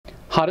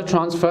How to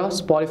transfer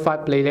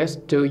Spotify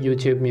playlist to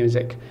YouTube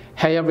Music.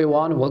 Hey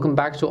everyone, welcome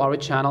back to our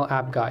channel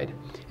App Guide.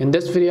 In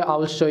this video, I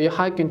will show you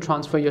how you can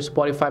transfer your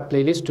Spotify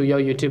playlist to your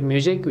YouTube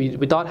Music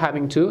without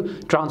having to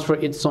transfer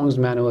its songs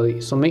manually.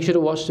 So make sure to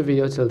watch the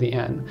video till the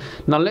end.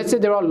 Now let's say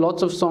there are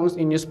lots of songs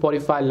in your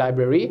Spotify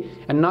library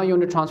and now you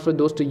want to transfer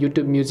those to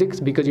YouTube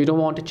Music because you don't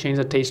want to change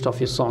the taste of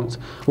your songs.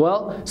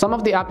 Well, some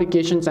of the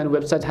applications and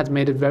websites has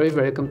made it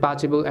very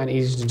compatible and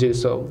easy to do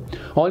so.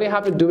 All you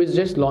have to do is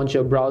just launch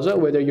your browser,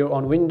 whether you're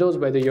on Windows,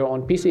 whether you're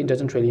on PC, it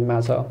doesn't really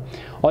matter.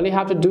 All you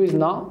have to do is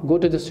now go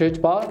to the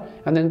search bar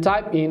and then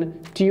type in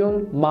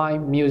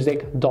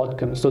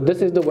tunemymusic.com. So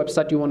this is the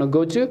website you want to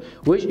go to,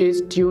 which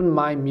is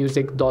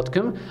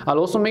tunemymusic.com. I'll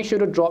also make sure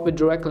to drop a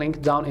direct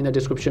link down in the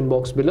description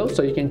box below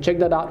so you can check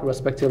that out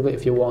respectively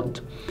if you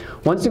want.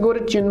 Once you go to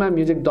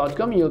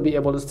tunemymusic.com, you'll be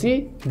able to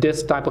see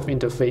this type of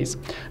interface.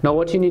 Now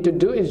what you need to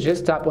do is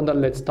just tap on the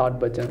Let's Start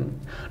button.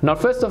 Now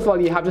first of all,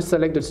 you have to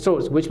select the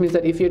source, which means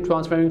that if you're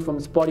transferring from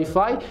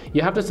Spotify,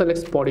 you have to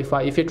select Spotify.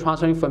 If you're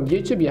transferring from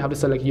YouTube, you have to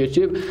select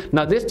YouTube.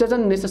 Now this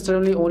doesn't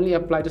necessarily only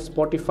apply to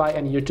Spotify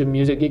and YouTube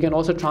Music. You can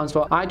also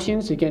transfer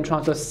iTunes, you can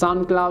transfer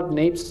SoundCloud,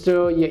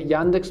 Napster,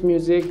 Yandex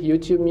Music,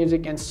 YouTube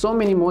Music, and so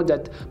many more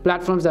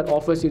platforms that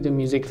offers you the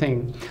music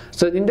thing.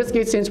 So in this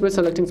case, since we're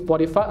selecting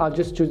Spotify, I'll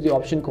just choose the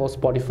option called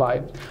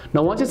Spotify.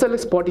 Now once you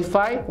select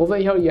Spotify, over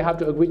here you have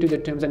to agree to the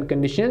terms and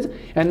conditions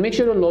and make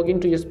sure to log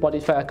into your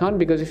Spotify account,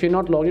 because if you're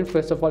not logged in,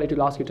 first of all, it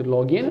will ask you to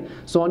log in.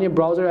 So on your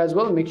browser as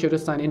well, make sure to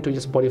sign into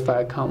your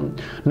Spotify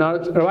account. Now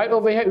right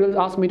over here, it will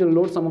ask me to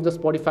load some of the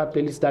Spotify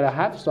playlists that I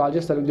have. So I'll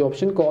just select the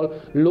option called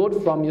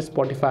load from your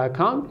Spotify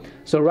account.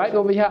 So right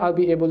over here, I'll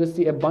be able to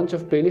see a bunch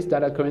of playlists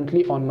that are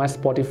currently on my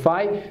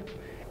Spotify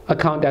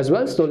account as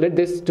well. So let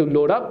this to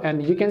load up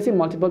and you can see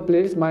multiple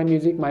playlists, my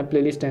music, my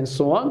playlist, and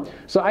so on.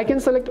 So I can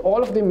select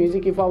all of the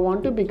music if I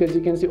want to, because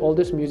you can see all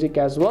this music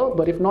as well.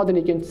 But if not, then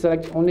you can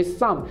select only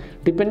some.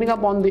 Depending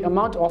upon the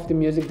amount of the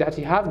music that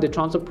you have, the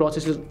transfer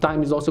process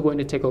time is also going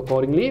to take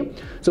accordingly.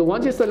 So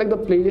once you select the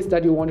playlist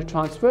that you want to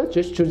transfer,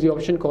 just choose the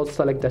option called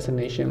select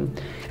destination.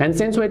 And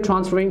since we're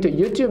transferring to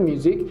YouTube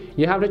Music,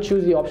 you have to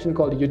choose the option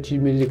called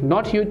YouTube Music,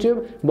 not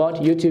YouTube, but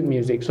YouTube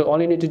Music. So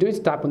all you need to do is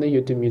tap on the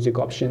YouTube Music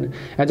option.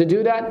 And to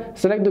do that,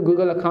 select the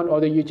Google account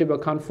or the YouTube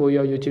account for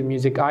your YouTube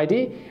Music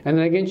ID, and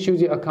then again choose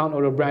your account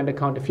or a brand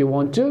account if you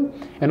want to.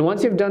 And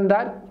once you've done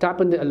that, tap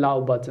on the allow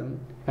button.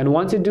 And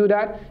once you do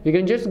that, you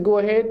can just go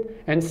ahead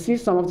and see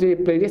some of the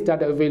playlists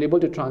that are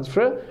available to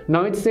transfer.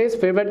 Now it says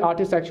favorite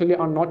artists actually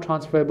are not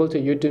transferable to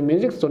YouTube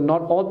Music, so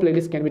not all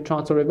playlists can be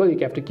transferable. You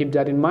have to keep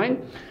that in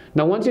mind.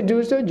 Now once you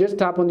do so, just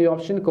tap on the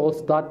option called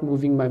start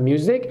moving my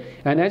music,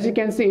 and as you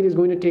can see, it is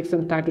going to take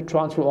some time to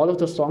transfer all of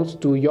the songs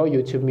to your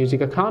YouTube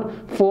Music account,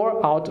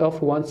 4 out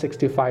of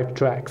 165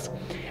 tracks.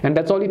 And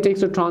that's all it takes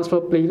to transfer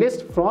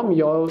playlist from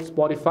your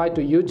Spotify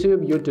to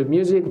YouTube, YouTube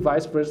Music,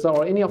 vice versa,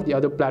 or any of the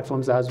other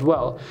platforms as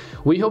well.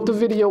 We hope the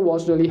video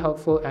was really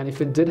helpful, and if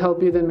it did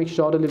help you, then make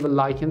sure to leave a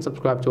like and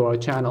subscribe to our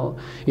channel.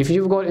 If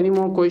you've got any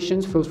more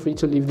questions, feel free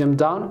to leave them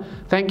down.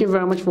 Thank you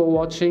very much for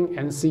watching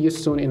and see you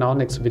soon in our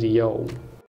next video.